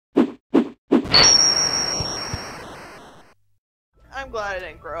I'm glad I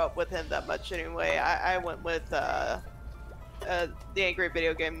didn't grow up with him that much anyway. I went with the Angry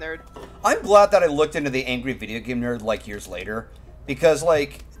Video Game Nerd. I'm glad that I looked into the Angry Video Game Nerd like years later, because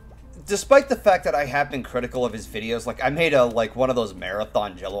like, despite the fact that I have been critical of his videos, like I made one of those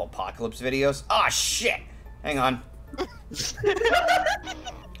marathon Jello Apocalypse videos. Ah, shit! Hang on.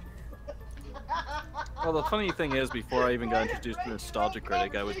 Well, the funny thing is, before I even got introduced to Nostalgia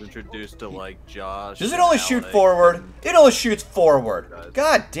Critic, I was introduced to, like, Josh. Does it only shoot forward? It only shoots forward.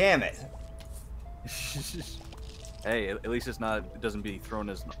 God damn it. Hey, at least it doesn't be thrown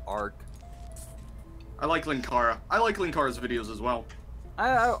as an arc. I like Linkara. I like Linkara's videos as well.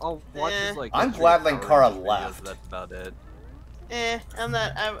 I'll watch his, like... I'm glad Linkara left. That's about it. I'm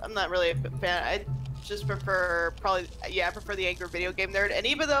not really a fan. I just prefer, I prefer the Angry Video Game Nerd. And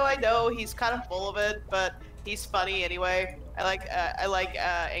even though I know he's kind of full of it, but he's funny anyway. I like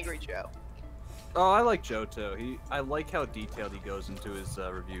Angry Joe. Oh, I like Joe too. I like how detailed he goes into his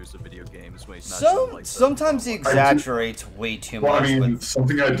reviews of video games when he's not sometimes he exaggerates way too much. I mean,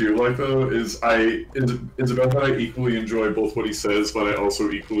 something I do like though is it's about that I equally enjoy both what he says, but I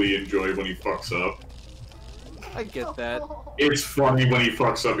also equally enjoy when he fucks up. I get that. It's funny when he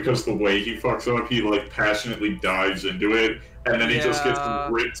fucks up because the way he fucks up, he like passionately dives into it, and then he just gets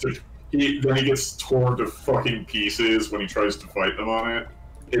ripped. Then he gets torn to fucking pieces when he tries to fight them on it.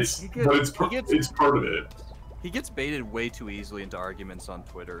 It's part of it. He gets baited way too easily into arguments on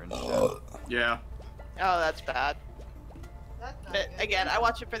Twitter and shit. Yeah. Oh, that's bad. But again, I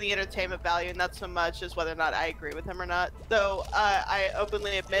watch it for the entertainment value, not so much as whether or not I agree with him or not. Though I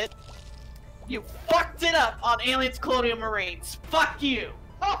openly admit, you fucked it up on Aliens Colonial Marines. Fuck you.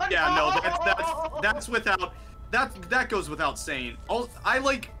 Oh, yeah, no, that's without that goes without saying.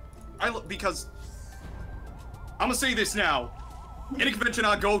 Because I'm gonna say this now. Any convention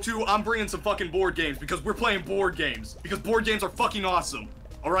I go to, I'm bringing some fucking board games because we're playing board games. Because board games are fucking awesome.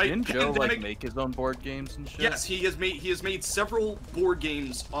 All right. Didn't Joe make his own board games and shit? Yes, he has made several board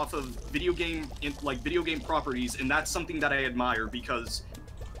games off of video game properties, and that's something that I admire because,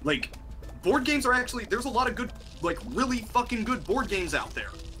 like, board games are actually there's a lot of good, like, really fucking good board games out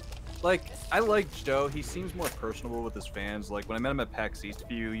there. Like, I like Joe. He seems more personable with his fans. Like, when I met him at PAX East a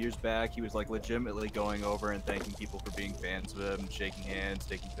few years back, he was, like, legitimately going over and thanking people for being fans of him, shaking hands,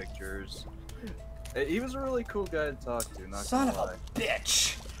 taking pictures. He was a really cool guy to talk to, not Son gonna of lie. a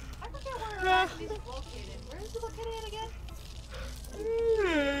bitch! I forget where he's located. Where is he located again?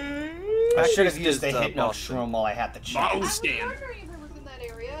 I should have used the Hypno Shroom while I had the chance. I was wondering who was in that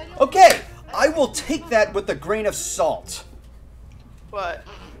area. Okay, I will take that with a grain of salt. What?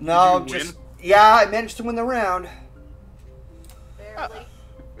 No, just yeah, I managed to win the round. Barely.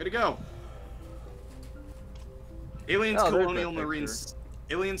 Way to go. Aliens Colonial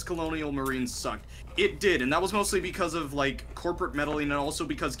Marines sucked. It did, and that was mostly because of like corporate meddling and also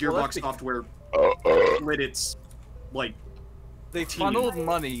because Gearbox Software split its like They funneled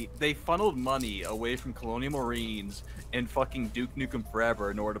money away from Colonial Marines and fucking Duke Nukem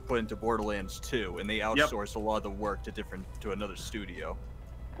Forever in order to put into Borderlands 2, and they outsourced a lot of the work to another studio.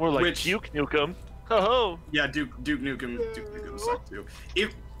 More like Duke Nukem. Ho-ho! Yeah, Duke Nukem sucked too.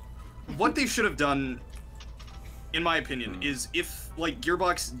 What they should have done, in my opinion, is if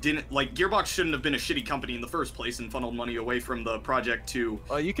Gearbox shouldn't have been a shitty company in the first place and funneled money away from the project to.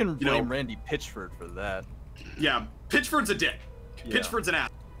 You can blame Randy Pitchford for that. Yeah, Pitchford's a dick. Yeah. Pitchford's an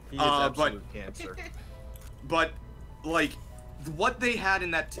ass. He is absolute cancer. But like, what they had in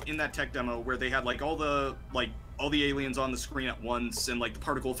that tech demo, where they had like all the aliens on the screen at once, and like the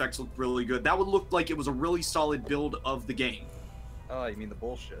particle effects looked really good. That would look like it was a really solid build of the game. Oh, you mean the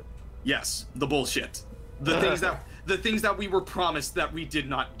bullshit? Yes, the bullshit. The things that we were promised that we did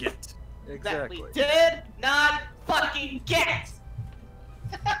not get. Exactly. That we did not fucking get.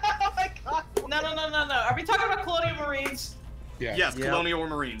 Oh my god. No. Are we talking about Colonial Marines? Yeah. Yes, Colonial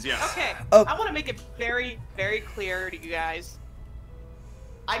Marines. Yes. Okay. I want to make it very, very clear to you guys.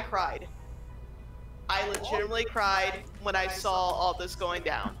 I cried. I legitimately cried when I saw all this going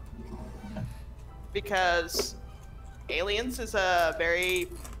down. Because Aliens is a very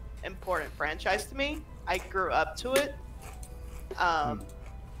important franchise to me. I grew up to it.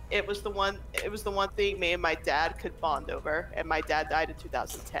 It was the one thing me and my dad could bond over, and my dad died in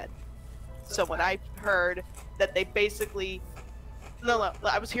 2010. So when I heard that they basically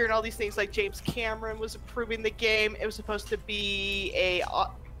I was hearing all these things like James Cameron was approving the game. It was supposed to be a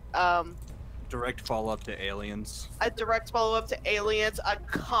direct follow-up to Aliens. A direct follow-up to Aliens, a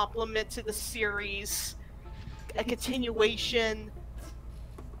compliment to the series, a continuation.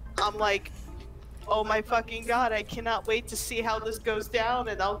 I'm like, oh my fucking god, I cannot wait to see how this goes down,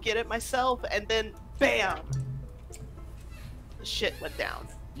 and I'll get it myself. And then, bam, the shit went down.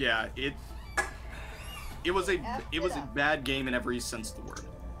 Yeah, it was a bad game in every sense of the word.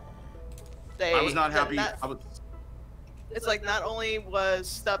 I was not happy. It's like not only was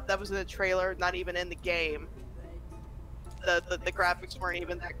stuff that was in the trailer not even in the game. The graphics weren't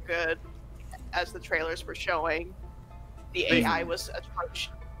even that good as the trailers were showing. The AI was atrocious.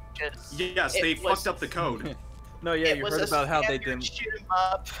 Yes, they fucked up the code. No, yeah, you heard about how they didn't shoot 'em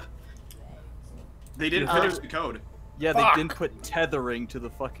up. They didn't finish the code. Yeah, they didn't put tethering to the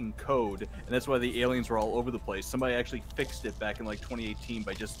fucking code, and that's why the aliens were all over the place. Somebody actually fixed it back in like 2018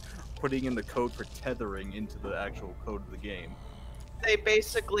 by just putting in the code for tethering into the actual code of the game. They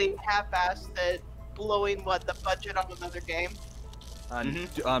basically half-assed it, blowing the budget on another game.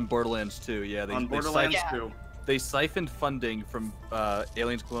 On Borderlands 2, yeah. On Borderlands 2. They siphoned funding from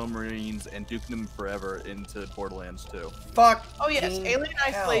Aliens, Colonial Marines, and Duke Nukem Forever into Borderlands 2. Fuck. Oh yes, Alien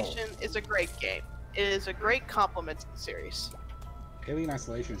Isolation is a great game. It is a great compliment to the series. Alien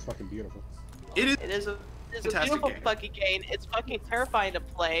Isolation is fucking beautiful. It is a beautiful fucking game. It's fucking terrifying to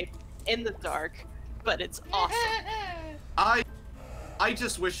play in the dark, but it's awesome. I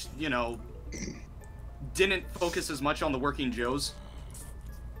just wish, you know, didn't focus as much on the working Joes.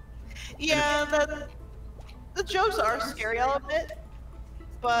 Yeah, the Joes are scary, I'll admit,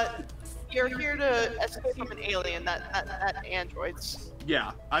 but you're here to escape from an alien, not androids.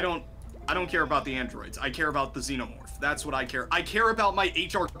 Yeah, I don't care about the androids. I care about the xenomorph. That's what I care. I care about my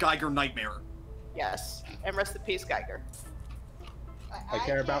H.R. Geiger nightmare. Yes, and rest in peace, Geiger. I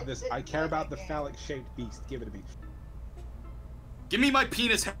care about this. I care about the phallic-shaped beast. Give it to me. Give me my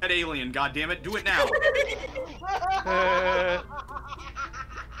penis head alien, goddammit. Do it now.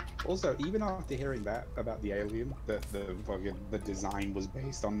 Also, even after hearing that about the alien, the design was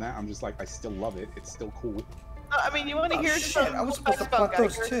based on that, I'm just like, I still love it. It's still cool. I mean, you want to hear Shit, some I was supposed to fuck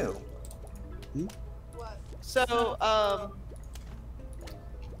those too. So,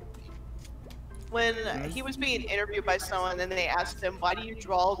 when he was being interviewed by someone, and they asked him, "Why do you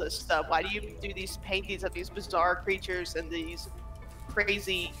draw all this stuff? Why do you do these paintings of these bizarre creatures and these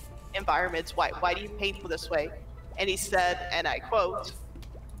crazy environments? Why do you paint this way?" And he said, and I quote,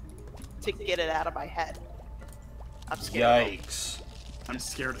 "To get it out of my head. I'm scared." Yikes. I'm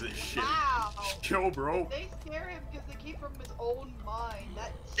scared of this shit. Wow. Yo, bro. They scare him because they keep from his own mind.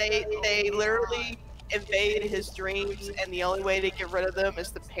 They literally invade his dreams, and the only way to get rid of them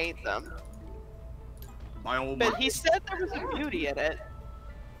is to paint them. But he said there was a beauty in it.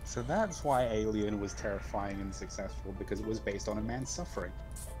 So that's why Alien was terrifying and successful, because it was based on a man's suffering.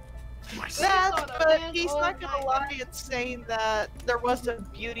 But he's not gonna lie in saying that there was a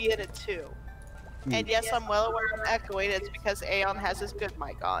beauty in it too. And yes, I'm well aware of echoing. It's because Aeon has his good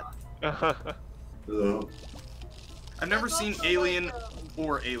mic on. I've never seen Alien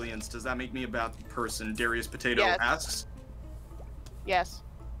or Aliens. Does that make me a bad person? Darius Potato asks. Yes.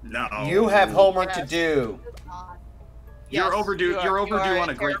 No. You have homework to do. You're overdue. You're overdue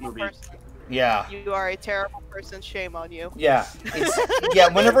on a great movie. Yeah. You are a terrible person. Shame on you. Yeah. Yeah.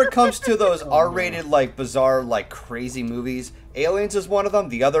 Whenever it comes to those R-rated, like bizarre, like crazy movies, Aliens is one of them.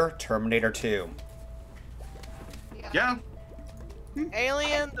 The other, Terminator 2. Yeah.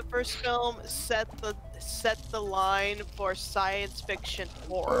 Alien, the first film, set the line for science fiction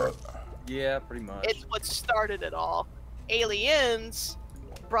horror. Yeah, pretty much. It's what started it all. Aliens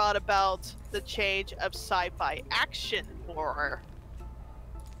brought about the change of sci-fi action horror.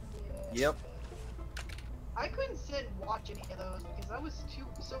 Yep. I couldn't sit and watch any of those because I was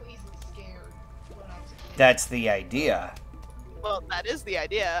so easily scared when I was a kid. That's the idea. Well, that is the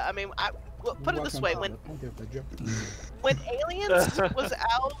idea. I mean, put it this way: when Aliens was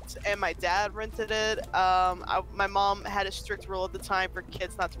out and my dad rented it, my mom had a strict rule at the time for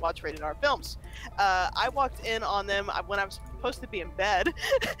kids not to watch rated R films. I walked in on them when I was supposed to be in bed,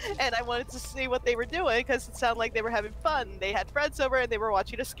 and I wanted to see what they were doing because it sounded like they were having fun. They had friends over and they were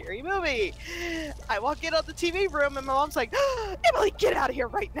watching a scary movie. I walk in on the TV room and my mom's like, "Emily, get out of here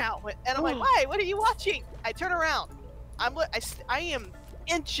right now!" And I'm like, "Why? What are you watching?" I turn around. I am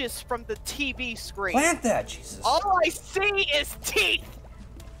inches from the TV screen. Plant that, Jesus. All I see is teeth!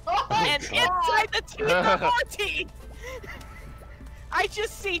 And inside the teeth are more teeth! I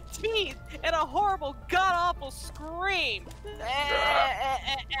just see teeth and a horrible, god-awful scream.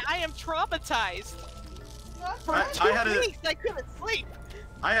 I am traumatized. For 2 weeks, I couldn't sleep.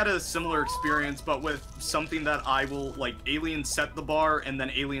 I had a similar experience, but with something that I will, like, Alien set the bar, and then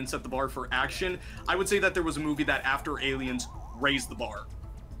Alien set the bar for action. I would say that there was a movie that, after Aliens, raised the bar.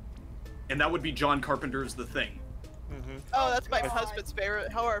 And that would be John Carpenter's The Thing. Oh, that's my husband's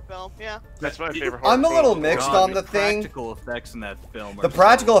favorite horror film. Yeah. That's my favorite horror I'm a little film. mixed God, on the thing. Practical effects in that film. The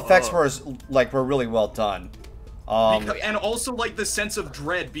practical effects were really well done. And also like the sense of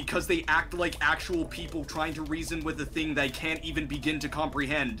dread because they act like actual people trying to reason with a thing they can't even begin to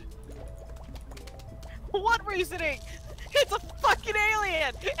comprehend. What reasoning? It's a fucking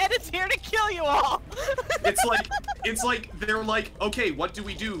alien, and it's here to kill you all. It's like they're like, okay, what do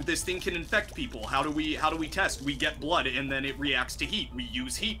we do? This thing can infect people. How do we test? We get blood, and then it reacts to heat. We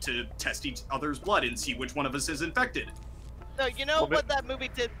use heat to test each other's blood and see which one of us is infected. No, you know what that movie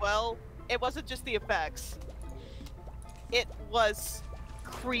did well? It wasn't just the effects. It was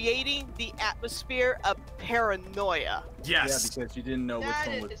creating the atmosphere of paranoia. Yes. Yeah, because you didn't know which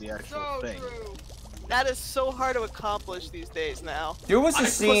one was the actual thing. True. That is so hard to accomplish these days now. There was a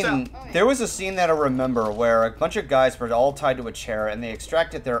scene that I remember where a bunch of guys were all tied to a chair and they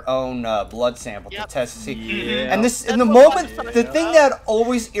extracted their own blood sample to test to see. Yeah. And the thing that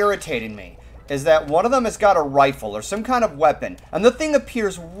always irritated me is that one of them has got a rifle or some kind of weapon, and the thing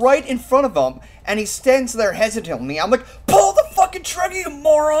appears right in front of him, and he stands there hesitantly. I'm like, pull the fucking trigger, you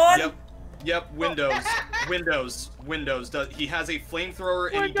moron! Yep. Windows. He has a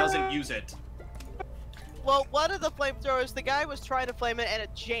flamethrower and he doesn't use it. Well, one of the flamethrowers, the guy was trying to flame it and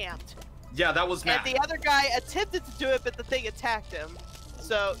it jammed. Yeah, that was Matt. And the other guy attempted to do it, but the thing attacked him.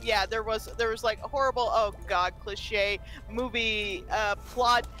 So yeah, there was like a horrible, oh god, cliche movie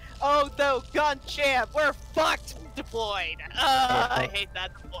plot. Oh no, gun jam, we're fucked deployed. I hate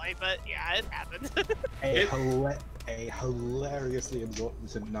that deploy, but yeah, it happened. A hilariously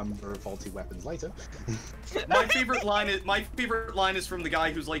exorbitant number of faulty weapons later. My favorite line is from the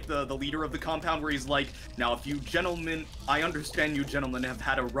guy who's like the leader of the compound, where he's like, now if you gentlemen, I understand you gentlemen have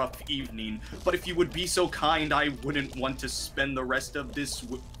had a rough evening, but if you would be so kind, I wouldn't want to spend the rest of this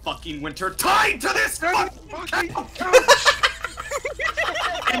fucking winter tied to this fucking couch.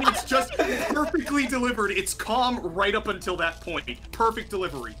 And it's just perfectly delivered. It's calm right up until that point. Perfect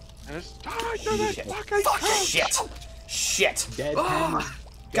delivery. Shit. Deadpan.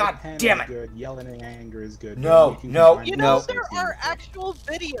 God Deadpan damn is it. Good. Yelling in anger is good. No. You know, there are actual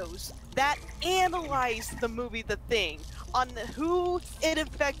videos that analyze the movie The Thing on who it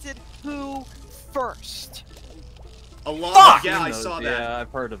infected who first. Fuck! Yeah, I saw that. Yeah, I've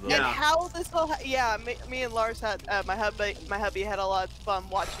heard of them. And how this all, me and Lars had, my hubby had a lot of fun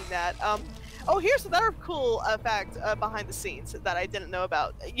watching that. Oh, here's another cool fact behind the scenes that I didn't know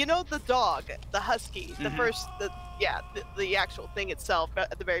about. You know the dog, the husky, the first, the actual thing itself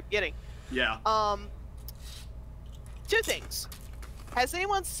at the very beginning. Yeah. Two things. Has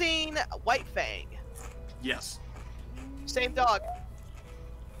anyone seen White Fang? Yes. Same dog.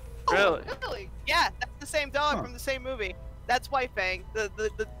 Really? Oh, really? Yeah, that's the same dog from the same movie. That's White Fang.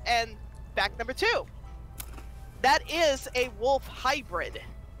 And fact number 2. That is a wolf hybrid.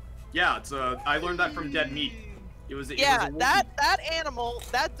 Yeah, it's I learned that from Dead Meat. It was a that animal,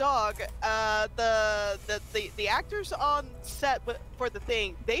 that dog, the actors on set for The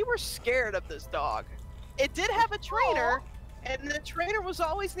Thing, they were scared of this dog. It did have a trainer, and the trainer was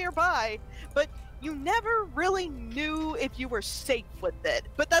always nearby, but you never really knew if you were safe with it.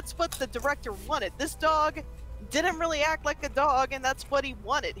 But that's what the director wanted. This dog didn't really act like a dog, and that's what he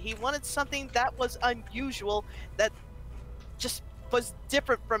wanted. He wanted something that was unusual, that just was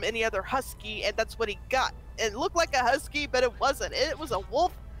different from any other husky, and that's what he got. It looked like a husky, but it wasn't. It was a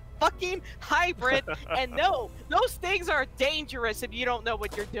wolf fucking hybrid. And no, those things are dangerous if you don't know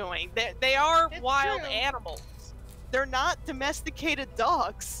what you're doing. They are wild animals. They're not domesticated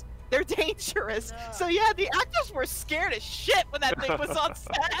dogs. They're dangerous. No. So yeah, the actors were scared as shit when that thing was on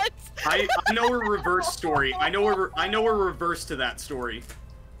set. I know a reverse story. I know a reverse to that story.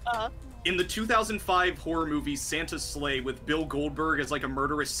 In the 2005 horror movie Santa's Sleigh with Bill Goldberg as like a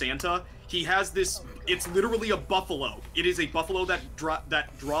murderous Santa, he has this, it's literally a buffalo. It is a buffalo that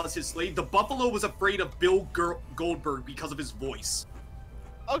draws his sleigh. The buffalo was afraid of Bill Goldberg because of his voice.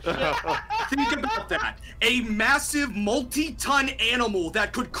 Oh shit. Think about that. A massive multi-ton animal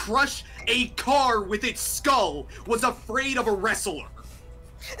that could crush a car with its skull was afraid of a wrestler.